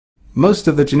Most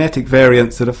of the genetic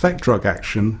variants that affect drug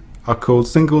action are called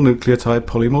single nucleotide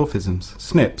polymorphisms,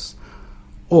 SNPs,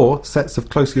 or sets of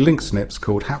closely linked SNPs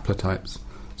called haplotypes.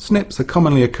 SNPs are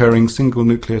commonly occurring single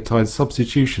nucleotide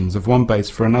substitutions of one base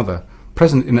for another,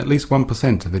 present in at least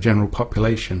 1% of the general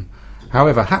population.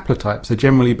 However, haplotypes are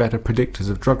generally better predictors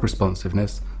of drug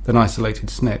responsiveness than isolated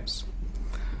SNPs.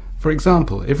 For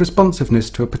example, if responsiveness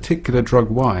to a particular drug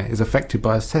Y is affected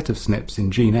by a set of SNPs in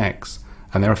gene X,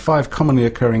 and there are 5 commonly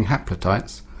occurring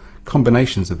haplotypes,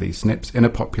 combinations of these SNPs, in a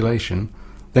population,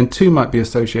 then 2 might be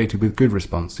associated with good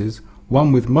responses,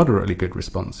 1 with moderately good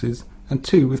responses, and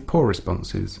 2 with poor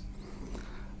responses.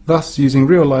 Thus, using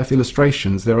real-life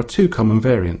illustrations, there are 2 common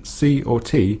variants, C or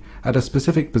T, at a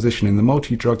specific position in the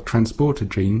multi-drug transporter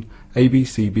gene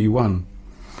ABCB1.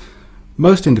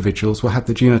 Most individuals will have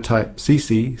the genotype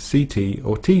CC, CT,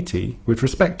 or TT with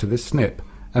respect to this SNP,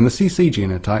 and the CC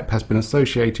genotype has been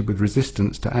associated with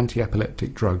resistance to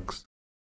anti-epileptic drugs.